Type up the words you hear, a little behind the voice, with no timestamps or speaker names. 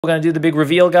We're going to do the big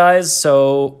reveal, guys,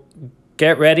 so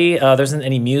get ready. There isn't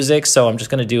any music, so I'm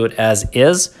just going to do it as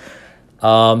is.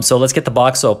 So let's get the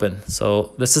box open.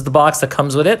 So this is the box that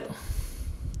comes with it,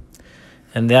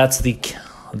 and that's the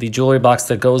jewelry box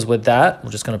that goes with that.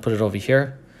 We're just going to put it over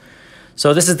here.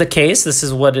 So this is the case. This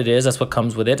is what it is. That's what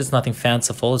comes with it. It's nothing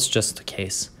fanciful. It's just a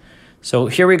case. So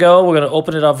here we go. We're going to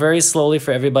open it up very slowly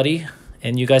for everybody,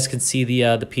 and you guys can see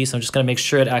the piece. I'm just going to make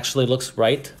sure it actually looks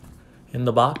right in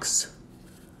the box.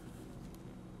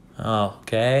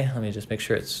 Okay, let me just make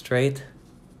sure it's straight.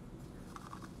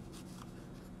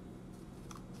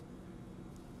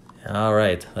 All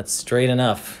right, that's straight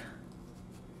enough.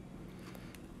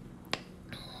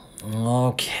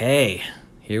 Okay,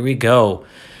 here we go. All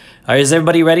right, is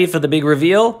everybody ready for the big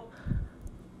reveal?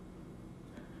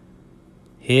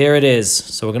 Here it is.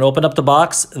 So we're going to open up the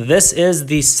box. This is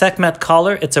the Sekhmet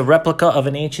collar. It's a replica of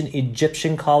an ancient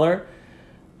Egyptian collar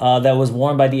that was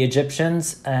worn by the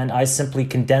Egyptians, and I simply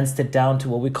condensed it down to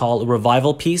what we call a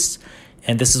revival piece.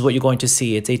 And this is what you're going to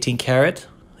see. It's 18 karat,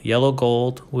 yellow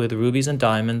gold with rubies and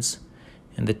diamonds,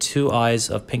 and the 2 eyes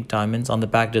of pink diamonds. On the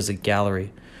back, there's a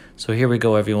gallery. So here we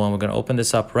go, everyone. We're going to open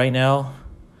this up right now.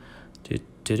 I'm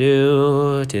trying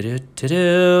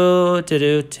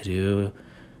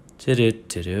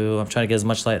to get as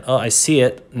much light. Oh, I see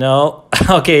it. No.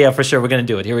 Okay, yeah, for sure. We're going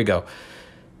to do it. Here we go.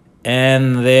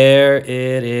 And there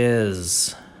it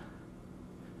is.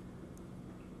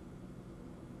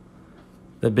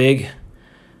 The big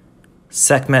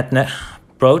Sekhmet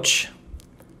brooch.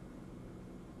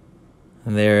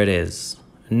 And there it is.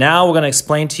 Now we're going to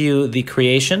explain to you the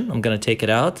creation. I'm going to take it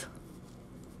out.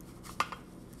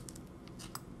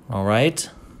 All right.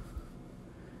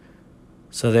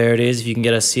 So there it is. If you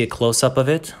can see a close-up of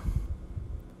it.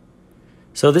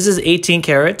 So this is 18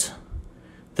 karat.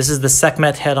 This is the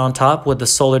Sekhmet head on top with the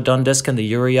solar dun disc and the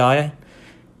uri.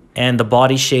 And the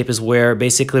body shape is where it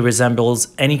basically resembles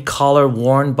any collar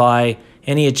worn by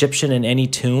any Egyptian in any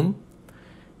tomb.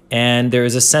 And there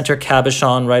is a center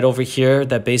cabochon right over here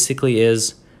that basically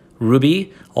is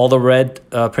ruby. All the red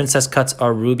princess cuts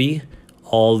are ruby.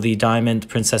 All the diamond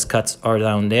princess cuts are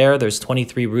down there. There's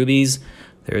 23 rubies.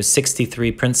 There's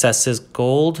 63 princesses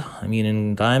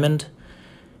in diamond.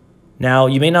 Now,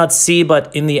 you may not see,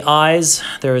 but in the eyes,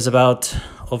 there is about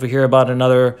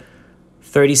another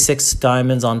 36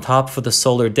 diamonds on top for the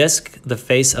solar disc. The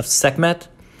face of Sekhmet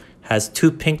has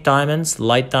 2 pink diamonds,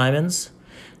 light diamonds.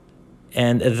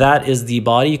 And that is the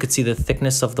body. You could see the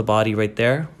thickness of the body right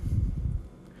there.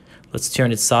 Let's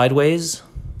turn it sideways.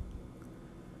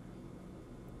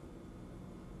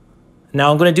 Now,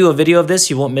 I'm going to do a video of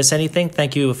this. You won't miss anything.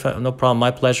 Thank you. No problem.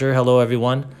 My pleasure. Hello,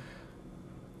 everyone.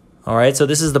 All right, so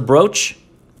this is the brooch.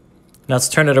 Now let's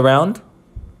turn it around.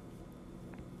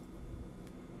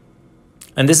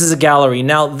 And this is a gallery.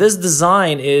 Now, this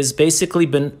design is basically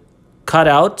been cut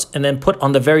out and then put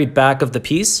on the very back of the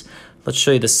piece. Let's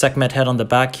show you the Sekhmet head on the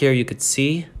back here. You could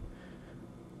see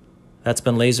that's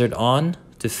been lasered on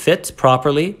to fit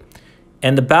properly.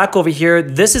 And the back over here,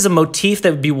 this is a motif that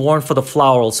would be worn for the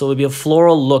floral. So it would be a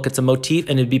floral look. It's a motif,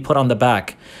 and it would be put on the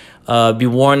back. Be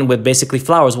worn with basically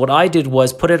flowers. What I did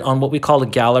was put it on what we call a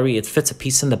gallery. It fits a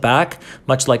piece in the back,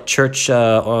 much like church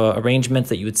arrangements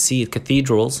that you would see at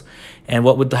cathedrals. And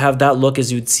what would have that look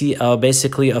is you would see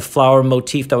basically a flower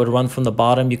motif that would run from the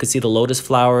bottom. You could see the lotus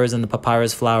flowers and the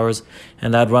papyrus flowers,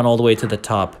 and that'd run all the way to the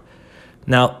top.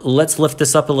 Now, let's lift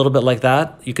this up a little bit like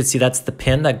that. You can see that's the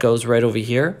pin that goes right over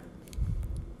here.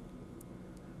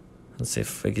 Let's see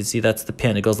if we can see that's the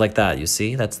pin. It goes like that, you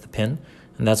see? That's the pin.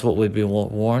 And that's what would be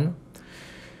worn.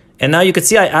 And now you can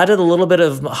see I added a little bit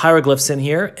of hieroglyphs in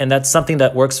here, and that's something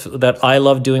that works, that I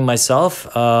love doing myself.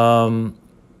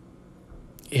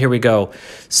 Here we go.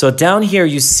 So down here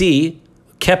you see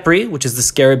Khepri, which is the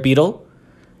scarab beetle.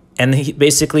 And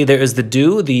basically there is the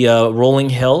dew, the rolling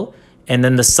hill, and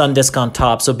then the sun disk on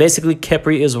top. So basically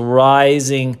Khepri is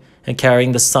rising and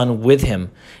carrying the sun with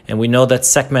him. And we know that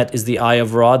Sekhmet is the eye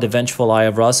of Ra, the vengeful eye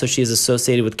of Ra, so she is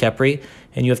associated with Khepri.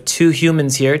 And you have 2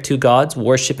 humans here, 2 gods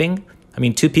worshipping.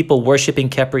 2 people worshipping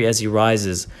Khepri as he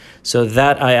rises. So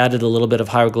that I added a little bit of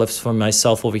hieroglyphs for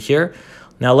myself over here.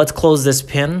 Now let's close this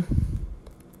pin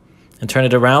and turn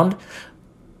it around.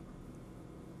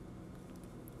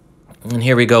 And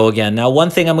here we go again. Now, one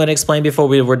thing I'm going to explain before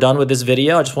we're done with this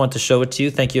video. I just want to show it to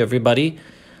you. Thank you, everybody.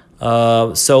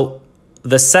 So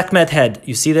the Sekhmet head,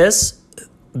 you see this?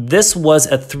 This was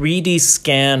a 3D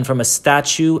scan from a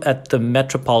statue at the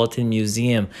Metropolitan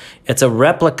Museum. It's a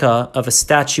replica of a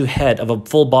statue head of a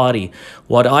full body.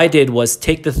 What I did was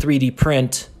take the 3D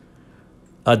print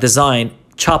design,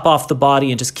 chop off the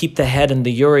body and just keep the head and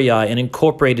the uriae and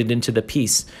incorporate it into the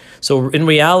piece. So in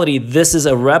reality, this is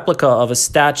a replica of a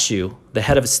statue, the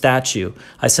head of a statue.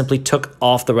 I simply took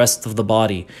off the rest of the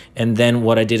body. And then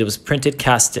what I did was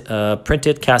cast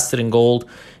it in gold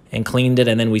and cleaned it.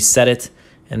 And then we set it.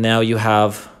 And now you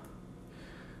have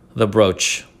the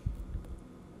brooch.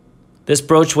 This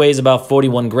brooch weighs about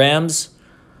 41 grams.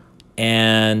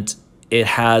 And it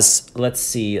has, let's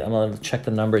see, I'm going to check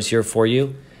the numbers here for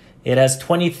you. It has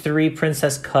 23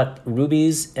 princess cut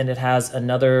rubies, and it has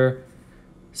another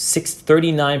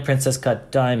 39 princess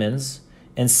cut diamonds,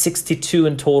 and 62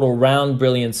 in total round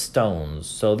brilliant stones.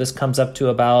 So this comes up to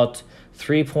about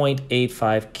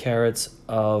 3.85 carats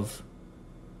of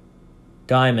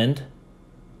diamond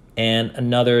and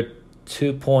another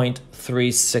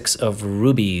 2.36 of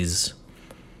rubies.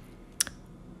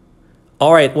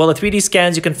 All right, well, the 3D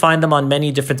scans, you can find them on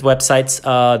many different websites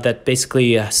that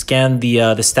basically scan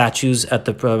the statues at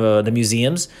the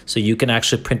museums, so you can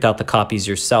actually print out the copies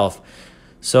yourself.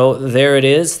 So there it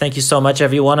is. Thank you so much,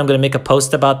 everyone. I'm going to make a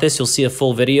post about this. You'll see a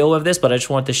full video of this, but I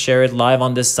just wanted to share it live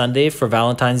on this Sunday for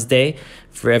Valentine's Day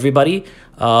for everybody.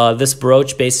 This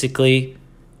brooch basically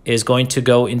is going to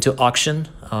go into auction.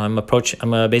 I'm going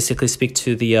to basically speak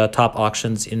to the top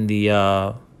auctions in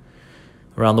the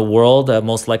around the world,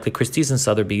 most likely Christie's and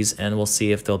Sotheby's, and we'll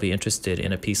see if they'll be interested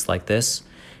in a piece like this.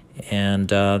 And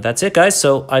that's it, guys.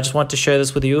 So I just want to share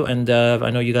this with you, and I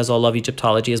know you guys all love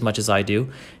Egyptology as much as I do,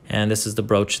 and this is the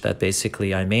brooch that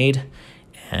basically I made,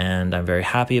 and I'm very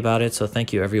happy about it. So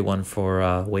thank you, everyone,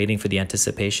 for waiting for the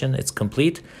anticipation. It's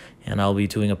complete, and I'll be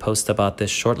doing a post about this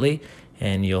shortly,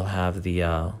 and you'll have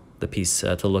the piece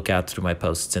to look at through my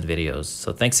posts and videos.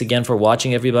 So thanks again for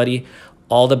watching, everybody.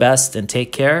 All the best, and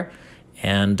take care.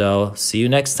 And see you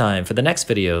next time for the next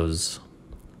videos.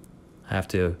 I have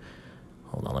to,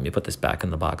 hold on, let me put this back in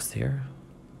the box here.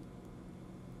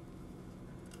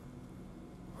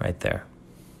 Right there.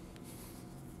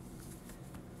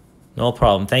 No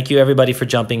problem. Thank you, everybody, for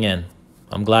jumping in.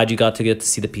 I'm glad you got to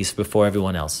see the piece before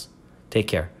everyone else. Take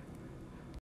care.